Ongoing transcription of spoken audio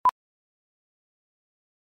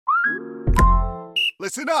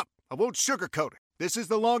Listen up. I won't sugarcoat it. This is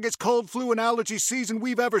the longest cold, flu, and allergy season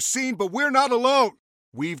we've ever seen, but we're not alone.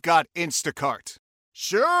 We've got Instacart.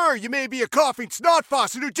 Sure, you may be a coughing snot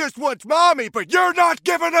faucet who just wants mommy, but you're not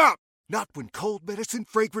giving up. Not when cold medicine,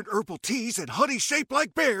 fragrant herbal teas, and honey shaped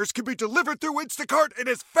like bears can be delivered through Instacart in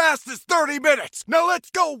as fast as 30 minutes. Now let's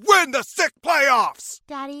go win the sick playoffs.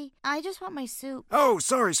 Daddy, I just want my soup. Oh,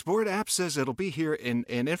 sorry, Sport. App says it'll be here in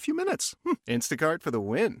a few minutes. Instacart for the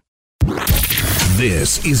win.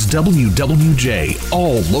 This is WWJ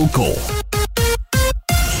All Local.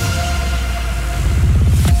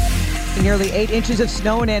 Nearly 8 inches of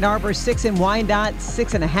snow in Ann Arbor, 6 in Wyandotte,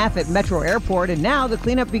 6.5 at Metro Airport, and now the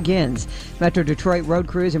cleanup begins. Metro Detroit road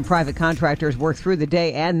crews and private contractors worked through the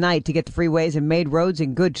day and night to get the freeways and made roads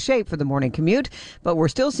in good shape for the morning commute, but we're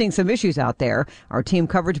still seeing some issues out there. Our team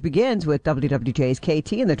coverage begins with WWJ's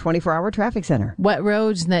KT in the 24-hour traffic center. Wet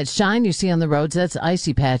roads and that shine you see on the roads, that's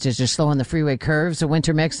icy patches are slowing the freeway curves. A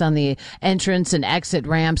winter mix on the entrance and exit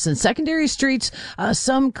ramps and secondary streets.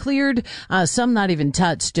 Some cleared, some not even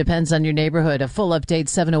touched. Depends on your neighborhood. A full update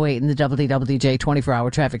 7:08 in the WWJ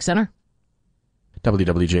 24-hour traffic center.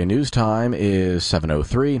 WWJ News Time is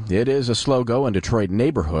 7:03. It is a slow go in Detroit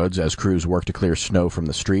neighborhoods as crews work to clear snow from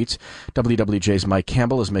the streets. WWJ's Mike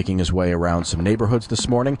Campbell is making his way around some neighborhoods this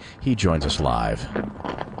morning. He joins us live.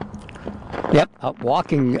 Yep,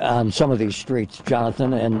 walking on some of these streets,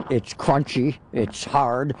 Jonathan, and it's crunchy, it's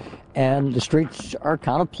hard, and the streets are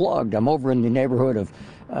kind of plugged. I'm over in the neighborhood of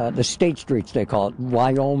the state streets, they call it,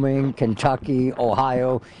 Wyoming, Kentucky,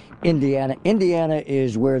 Ohio, Indiana. Indiana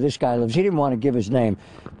is where this guy lives. He didn't want to give his name,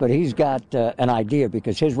 but he's got an idea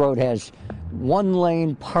because his road has one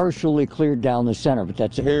lane partially cleared down the center, but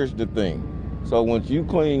that's it. Here's the thing. So once you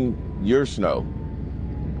clean your snow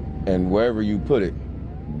and wherever you put it,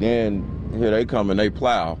 then here they come and they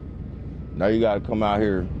plow. Now you got to come out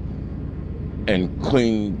here and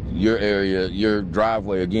clean your area, your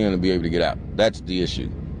driveway again, and be able to get out. That's the issue.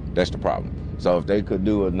 That's the problem. So if they could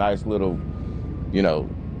do a nice little,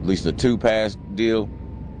 at least a 2-pass deal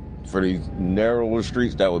for these narrower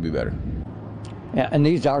streets, that would be better. Yeah, and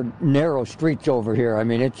these are narrow streets over here. I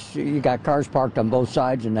mean, you got cars parked on both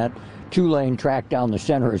sides, and that 2-lane track down the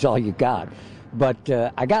center is all you got. But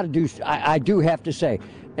I do have to say,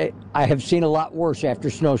 I have seen a lot worse after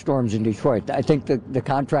snowstorms in Detroit. I think the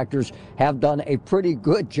contractors have done a pretty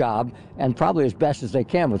good job, and probably as best as they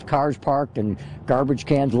can, with cars parked and garbage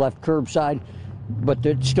cans left curbside, but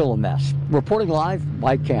it's still a mess. Reporting live,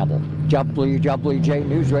 Mike Campbell, WWJ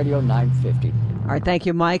News Radio 950. All right, thank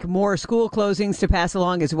you, Mike. More school closings to pass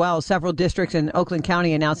along as well. Several districts in Oakland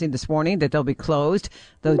County announcing this morning that they'll be closed.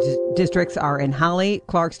 Those districts are in Holly,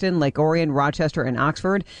 Clarkston, Lake Orion, Rochester, and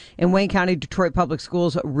Oxford. In Wayne County, Detroit Public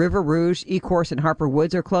Schools, River Rouge, Ecorse, and Harper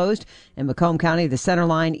Woods are closed. In Macomb County, the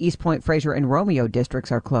Centerline, East Point, Fraser, and Romeo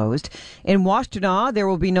districts are closed. In Washtenaw, there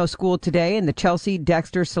will be no school today. In the Chelsea,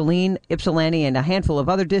 Dexter, Saline, Ypsilanti, and a handful of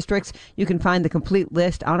other districts. You can find the complete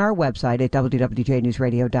list on our website at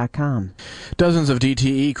wwjnewsradio.com. Dozens of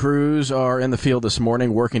DTE crews are in the field this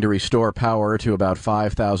morning working to restore power to about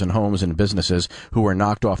 5,000 homes and businesses who were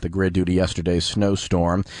knocked off the grid due to yesterday's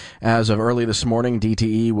snowstorm. As of early this morning,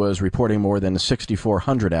 DTE was reporting more than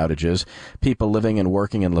 6,400 outages. People living and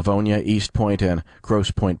working in Livonia, East Point, and Grosse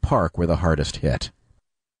Pointe Park were the hardest hit.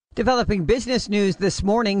 Developing business news this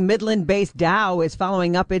morning, Midland-based Dow is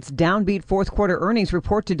following up its downbeat fourth quarter earnings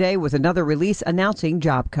report today with another release announcing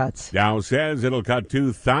job cuts. Dow says it'll cut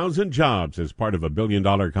 2,000 jobs as part of a $1 billion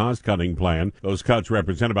cost-cutting plan. Those cuts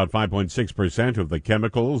represent about 5.6% of the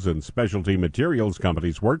chemicals and specialty materials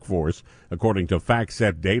company's workforce, according to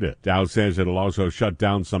FactSet data. Dow says it'll also shut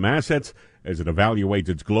down some assets as it evaluates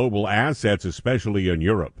its global assets, especially in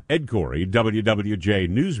Europe. Ed Corey, WWJ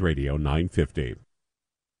News Radio 950.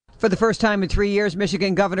 For the first time in 3 years,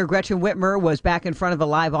 Michigan Governor Gretchen Whitmer was back in front of a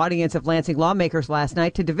live audience of Lansing lawmakers last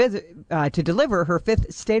night to deliver her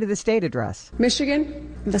fifth State of the State address.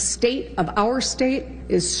 Michigan, the state of our state,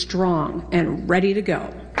 is strong and ready to go.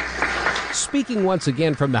 Speaking once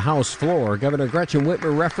again from the House floor, Governor Gretchen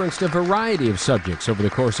Whitmer referenced a variety of subjects over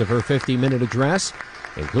the course of her 50-minute address,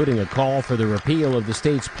 including a call for the repeal of the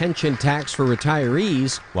state's pension tax for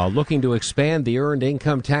retirees while looking to expand the earned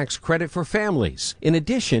income tax credit for families, in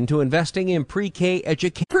addition to investing in pre-K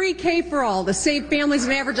education. Pre-K for all to save families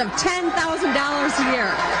an average of $10,000 a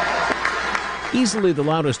year. Easily the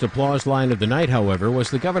loudest applause line of the night, however, was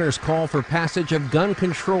the governor's call for passage of gun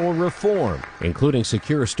control reform, including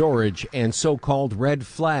secure storage and so-called red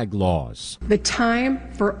flag laws. The time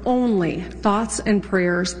for only thoughts and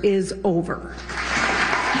prayers is over.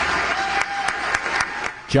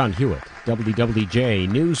 John Hewitt, WWJ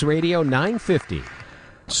News Radio 950.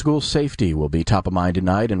 School safety will be top of mind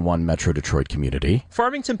tonight in one Metro Detroit community.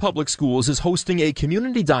 Farmington Public Schools is hosting a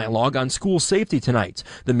community dialogue on school safety tonight.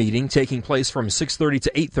 The meeting, taking place from 6:30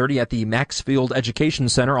 to 8:30 at the Maxfield Education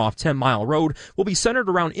Center off 10 Mile Road, will be centered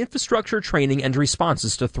around infrastructure training and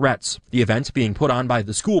responses to threats. The event, being put on by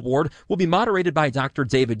the school board, will be moderated by Dr.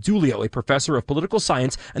 David Dulio, a professor of political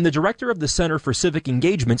science and the director of the Center for Civic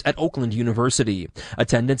Engagement at Oakland University.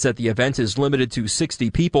 Attendance at the event is limited to 60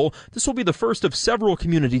 people. This will be the first of several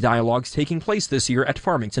community dialogues taking place this year at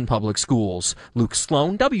Farmington Public Schools. Luke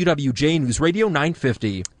Sloan, WWJ News Radio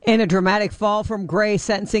 950. In a dramatic fall from grace,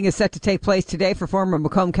 sentencing is set to take place today for former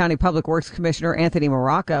Macomb County Public Works Commissioner Anthony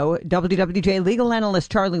Morocco. WWJ legal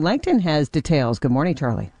analyst Charlie Langton has details. Good morning,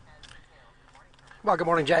 Charlie. Well, good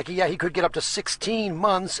morning, Jackie. Yeah, he could get up to 16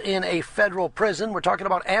 months in a federal prison. We're talking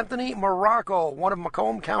about Anthony Morocco, one of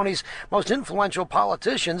Macomb County's most influential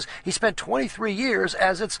politicians. He spent 23 years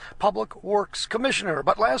as its Public Works Commissioner.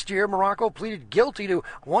 But last year, Morocco pleaded guilty to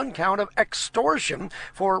one count of extortion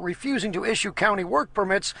for refusing to issue county work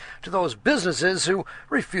permits to those businesses who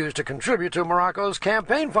refused to contribute to Morocco's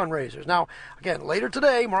campaign fundraisers. Now, again, later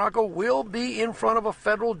today, Morocco will be in front of a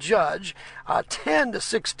federal judge. 10 to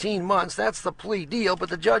 16 months, that's the plea deal, but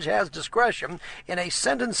the judge has discretion. In a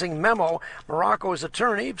sentencing memo, Morocco's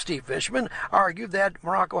attorney, Steve Fishman, argued that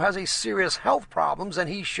Morocco has a serious health problems and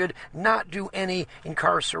he should not do any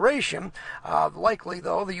incarceration. Likely,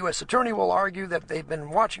 though, the U.S. attorney will argue that they've been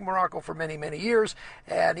watching Morocco for many, many years,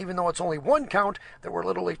 and even though it's only one count, there were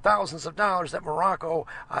literally thousands of dollars that Morocco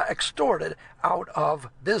extorted out of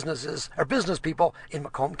businesses or business people in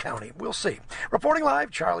Macomb County. We'll see. Reporting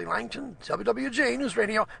live, Charlie Langton, WWJ News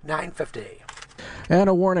Radio 950. And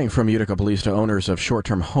a warning from Utica police to owners of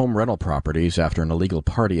short-term home rental properties after an illegal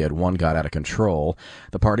party at one got out of control.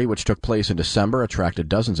 The party, which took place in December, attracted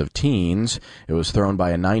dozens of teens. It was thrown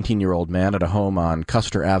by a 19-year-old man at a home on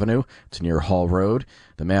Custer Avenue. It's near Hall Road.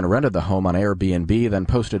 The man rented the home on Airbnb, then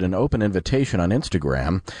posted an open invitation on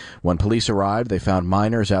Instagram. When police arrived, they found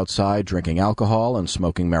minors outside drinking alcohol and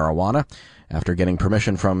smoking marijuana. After getting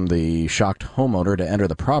permission from the shocked homeowner to enter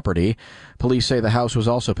the property, police say the house was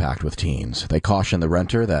also packed with teens. They caution the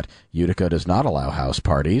renter that Utica does not allow house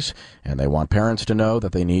parties, and they want parents to know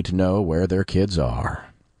that they need to know where their kids are.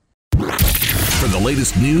 For the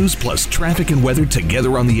latest news plus traffic and weather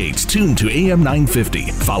together on the 8s, tune to AM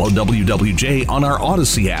 950. Follow WWJ on our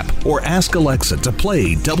Odyssey app or ask Alexa to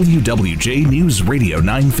play WWJ News Radio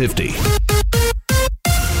 950.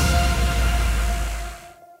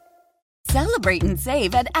 Celebrate and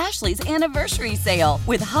save at Ashley's Anniversary Sale.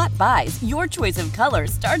 With Hot Buys, your choice of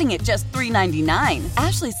colors starting at just $3.99.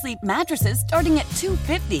 Ashley Sleep mattresses starting at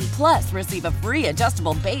 $2.50. Plus, receive a free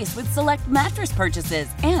adjustable base with select mattress purchases.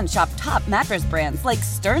 And shop top mattress brands like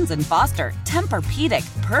Stearns & Foster,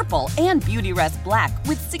 Tempur-Pedic, Purple, and Beautyrest Black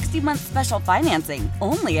with 60-month special financing.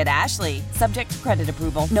 Only at Ashley. Subject to credit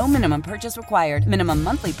approval. No minimum purchase required. Minimum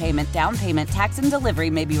monthly payment, down payment, tax, and delivery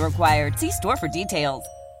may be required. See store for details.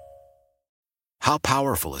 How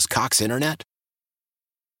powerful is Cox Internet?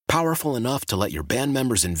 Powerful enough to let your band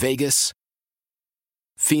members in Vegas,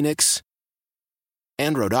 Phoenix,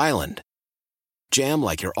 and Rhode Island jam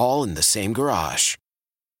like you're all in the same garage.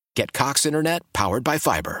 Get Cox Internet powered by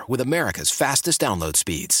fiber with America's fastest download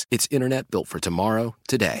speeds. It's internet built for tomorrow,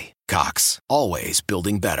 today. Cox, always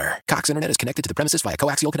building better. Cox Internet is connected to the premises via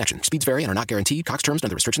coaxial connection. Speeds vary and are not guaranteed. Cox terms and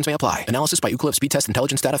other restrictions may apply. Analysis by Ookla Speed Test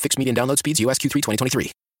Intelligence Data. Fixed median download speeds. US Q3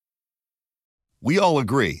 2023. We all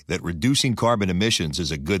agree that reducing carbon emissions is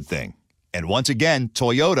a good thing. And once again,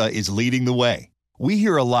 Toyota is leading the way. We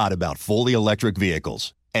hear a lot about fully electric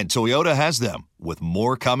vehicles, and Toyota has them, with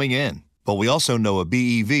more coming in. But we also know a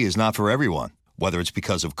BEV is not for everyone, whether it's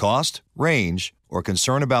because of cost, range, or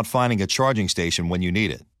concern about finding a charging station when you need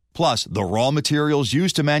it. Plus, the raw materials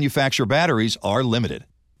used to manufacture batteries are limited.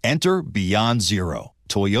 Enter Beyond Zero,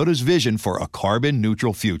 Toyota's vision for a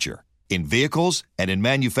carbon-neutral future. In vehicles and in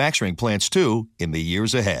manufacturing plants, too, in the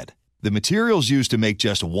years ahead. The materials used to make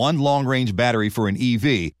just one long-range battery for an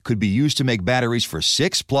EV could be used to make batteries for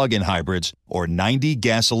 6 plug-in hybrids or 90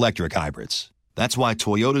 gas-electric hybrids. That's why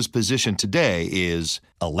Toyota's position today is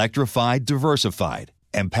electrified, diversified,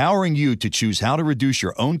 empowering you to choose how to reduce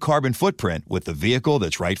your own carbon footprint with the vehicle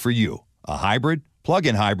that's right for you, a hybrid,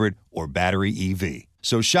 plug-in hybrid, or battery EV.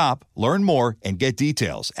 So shop, learn more, and get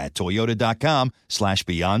details at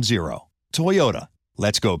toyota.com/beyond zero. Toyota,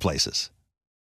 let's go places.